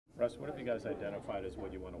Russ, what have you guys identified as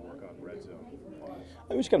what you want to work on red zone?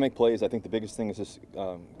 We just got to make plays. I think the biggest thing is just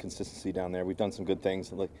consistency down there. We've done some good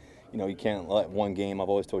things. Like, you can't let one game. I've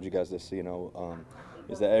always told you guys this.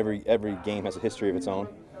 Is that every game has a history of its own.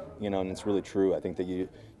 And it's really true. I think that you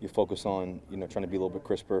focus on trying to be a little bit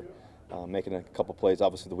crisper, making a couple plays.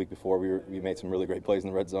 Obviously, the week before we made some really great plays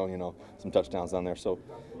in the red zone. Some touchdowns down there. So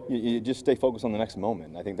you just stay focused on the next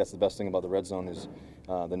moment. I think that's the best thing about the red zone is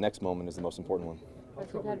the next moment is the most important one.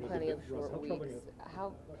 You've had plenty of short weeks.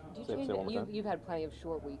 How do you change it? You've had plenty of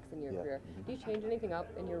short weeks in your career. Do you change anything up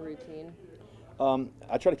in your routine?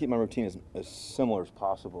 I try to keep my routine as similar as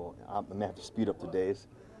possible. I may have to speed up the days,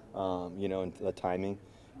 and the timing,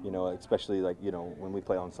 especially when we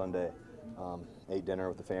play on Sunday, ate dinner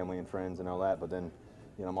with the family and friends and all that. But then,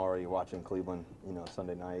 I'm already watching Cleveland,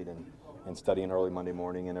 Sunday night and studying early Monday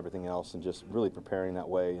morning and everything else, and just really preparing that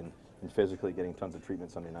way and physically getting tons of treatment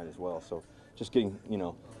Sunday night as well. So just getting,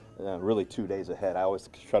 really 2 days ahead. I always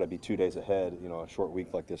try to be 2 days ahead, a short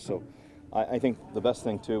week like this. So I think the best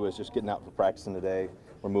thing, too, is just getting out for practicing today.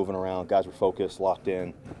 We're moving around. Guys are focused, locked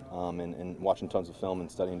in, and watching tons of film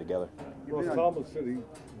and studying together. Ross Tomlin said he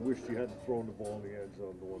wished he hadn't thrown the ball in the end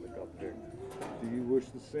zone, the one that got picked. Do you wish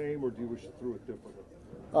the same, or do you wish you threw it differently?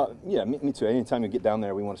 Yeah, me too. Anytime you get down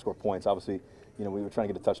there, we want to score points. Obviously, we were trying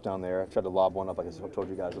to get a touchdown there. I tried to lob one up, like I told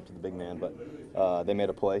you guys, up to the big man, but they made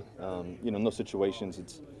a play. In those situations,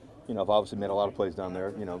 it's, I've obviously made a lot of plays down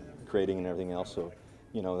there, creating and everything else. So,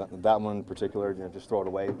 that one in particular, just throw it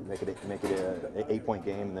away, make it an 8-point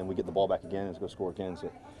game, and then we get the ball back again and go score again.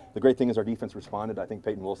 So, the great thing is our defense responded. I think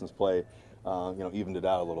Peyton Wilson's play, evened it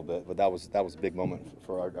out a little bit, but that was a big moment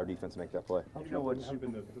for our defense to make that play. How troubling have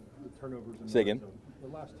been the turnovers in the Say red again? zone? The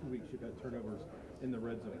last 2 weeks you've had turnovers in the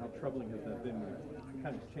red zone. How troubling has that been? It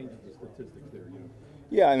kind of changes the statistics there,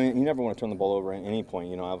 Yeah, I mean, you never want to turn the ball over at any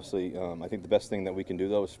point. Obviously, I think the best thing that we can do,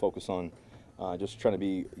 though, is focus on just trying to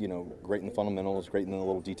be, great in the fundamentals, great in the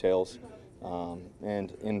little details.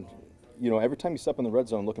 And every time you step in the red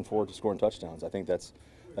zone, looking forward to scoring touchdowns. I think that's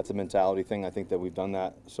a mentality thing. I think that we've done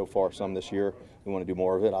that so far some this year. We want to do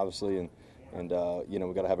more of it, obviously. And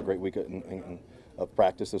we've got to have a great week of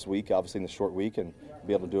practice this week, obviously in the short week, and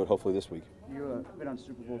be able to do it hopefully this week. You've been on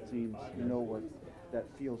Super Bowl teams. You know what that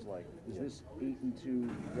feels like. Does this 8-2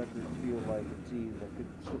 record feel like a team that could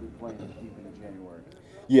still be playing deep into January?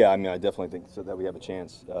 Yeah, I mean, I definitely think so that we have a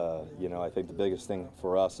chance. I think the biggest thing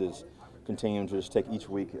for us is continuing to just take each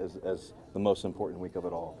week as the most important week of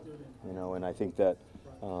it all. And I think that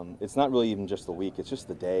it's not really even just the week, it's just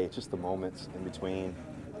the day, it's just the moments in between.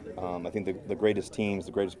 I think the greatest teams,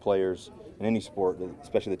 the greatest players in any sport,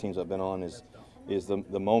 especially the teams I've been on, is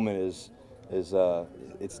the moment is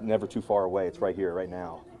it's never too far away. It's right here, right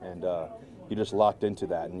now, and you're just locked into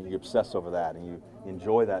that, and you obsess over that, and you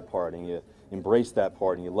enjoy that part, and you embrace that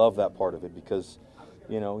part, and you love that part of it because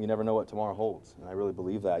you never know what tomorrow holds. And I really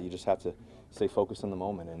believe that. You just have to stay focused on the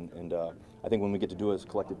moment, and I think when we get to do it as a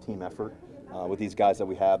collective team effort with these guys that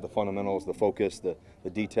we have, the fundamentals, the focus, the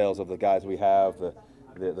details of the guys we have,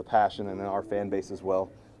 the passion, and then our fan base as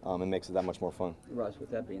well. It makes it that much more fun. Russ,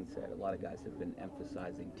 with that being said, a lot of guys have been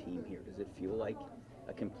emphasizing team here. Does it feel like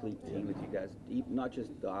a complete team with you guys, not just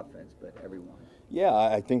the offense, but everyone? Yeah,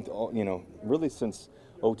 I think, really since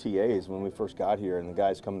OTAs, when we first got here and the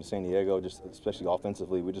guys coming to San Diego, just especially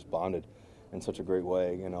offensively, we just bonded in such a great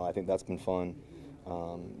way. I think that's been fun.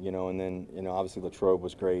 And then, obviously Latrobe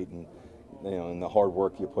was great, and, and the hard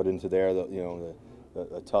work you put into there,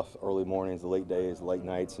 the tough early mornings, the late days, the late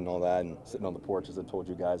nights, and all that, and sitting on the porch, as I told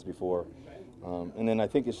you guys before. And then I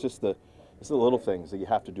think it's just the little things that you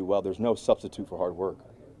have to do well. There's no substitute for hard work.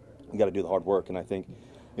 You got to do the hard work, and I think,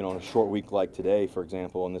 on a short week like today, for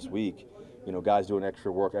example, and this week, guys doing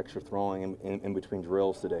extra work, extra throwing in between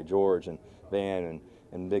drills today. George and Van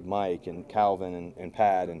and Big Mike and Calvin and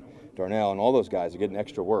Pat and Darnell and all those guys are getting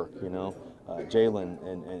extra work. Jalen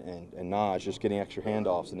and Naj just getting extra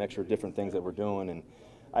handoffs and extra different things that we're doing, and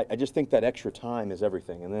I just think that extra time is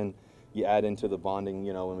everything. And then you add into the bonding,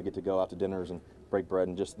 when we get to go out to dinners and break bread,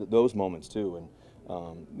 and just those moments too.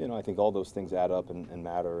 And I think all those things add up and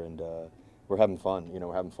matter, and we're having fun.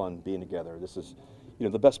 We're having fun being together. This is,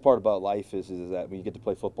 the best part about life is that when you get to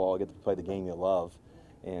play football, you get to play the game you love.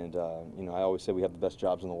 And, I always say we have the best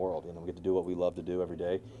jobs in the world. We get to do what we love to do every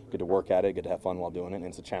day, get to work at it, get to have fun while doing it, and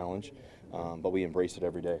it's a challenge, but we embrace it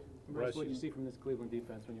every day. Bryce, what do you see from this Cleveland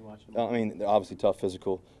defense when you watch them? I mean, they're obviously tough,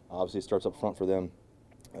 physical. Obviously, it starts up front for them.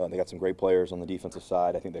 They got some great players on the defensive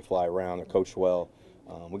side. I think they fly around. They're coached well.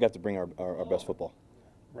 We got to bring our best football.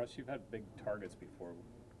 Russ, you've had big targets before.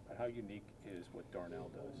 How unique is what Darnell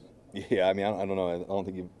does? Yeah, I mean, I don't know.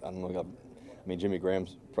 I don't know. I mean, Jimmy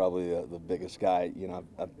Graham's probably the biggest guy, you know,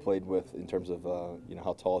 I've played with in terms of, you know,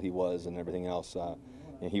 how tall he was and everything else.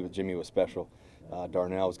 And Jimmy was special.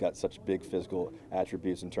 Darnell's got such big physical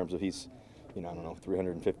attributes in terms of he's, you know, I don't know,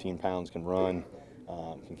 315 pounds, can run,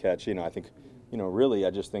 can catch. You know, I think, you know, really,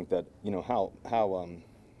 I just think that, you know, how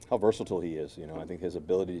versatile he is. You know, I think his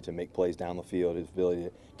ability to make plays down the field, his ability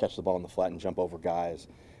to catch the ball in the flat and jump over guys,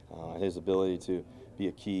 his ability to be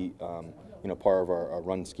a key, you know, part of our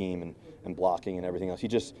run scheme and blocking and everything else.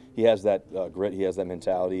 He has that grit, he has that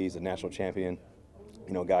mentality. He's a national champion,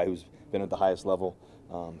 you know, guy who's been at the highest level,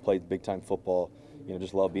 played big time football. You know,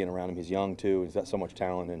 just love being around him. He's young too. He's got so much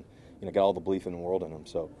talent and, you know, got all the belief in the world in him.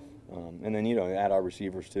 So, and then, you know, add our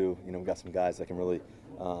receivers too. You know, we've got some guys that can really,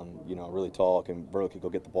 you know, really tall, can vertically go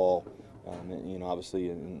get the ball. And, you know, obviously,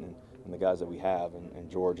 and the guys that we have,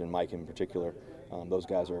 and George and Mike in particular, those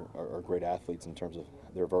guys are great athletes in terms of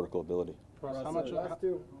their vertical ability. Russ, how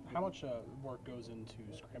much work goes into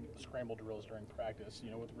scramble drills during practice, you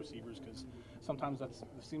know, with receivers? Because sometimes it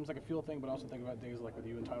seems like a field thing, but also think about days like with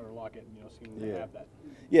you and Tyler Lockett, you know, seeming to have that.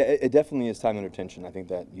 Yeah, it definitely is time and attention. I think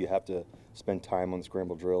that you have to spend time on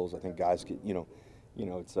scramble drills. I think guys get, you know,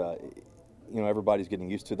 it's, you know, everybody's getting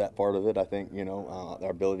used to that part of it. I think, you know, our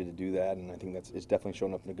ability to do that, and I think it's definitely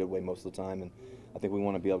showing up in a good way most of the time. And I think we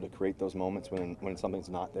want to be able to create those moments when something's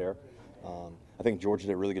not there. I think George did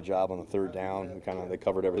a really good job on the third down. They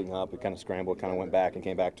covered everything up. We kind of scrambled, kind of went back and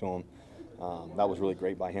came back to him. That was really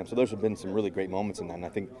great by him. So those have been some really great moments in that. And I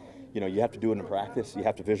think, you know, you have to do it in practice. You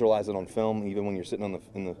have to visualize it on film, even when you're sitting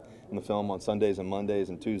in the film on Sundays and Mondays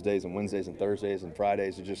and Tuesdays and Wednesdays and Thursdays and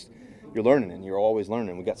Fridays. You're learning, and you're always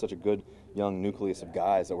learning. We got such a good young nucleus of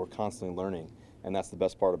guys that we're constantly learning, and that's the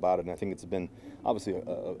best part about it. And I think it's been obviously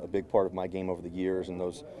a big part of my game over the years, and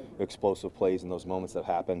those explosive plays and those moments that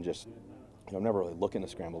happen. Just, you know, I'm never really looking to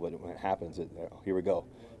scramble, but when it happens, here we go.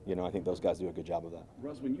 You know, I think those guys do a good job of that.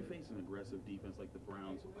 Russ, when you face an aggressive defense like the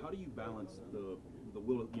Browns, how do you balance the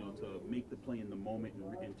will, you know, to make the play in the moment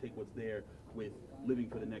and take what's there with living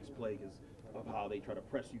for the next play? Because of how they try to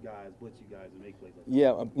press you guys, blitz you guys, and make plays like that.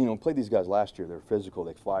 Yeah, you know, played these guys last year. They're physical.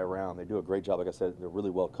 They fly around. They do a great job. Like I said, they're really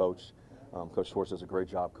well coached. Coach Schwartz does a great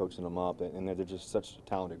job coaching them up, and they're just such a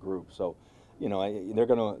talented group. So, you know,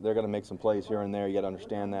 they're gonna make some plays here and there. You got to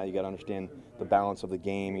understand that. You got to understand the balance of the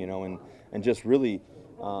game. You know, and just really,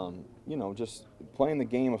 you know, just playing the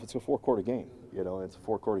game. If it's a 4-quarter game, you know, it's a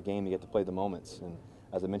 4-quarter game. You get to play the moments. And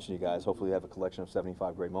as I mentioned to you guys, hopefully you have a collection of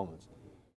 75 great moments.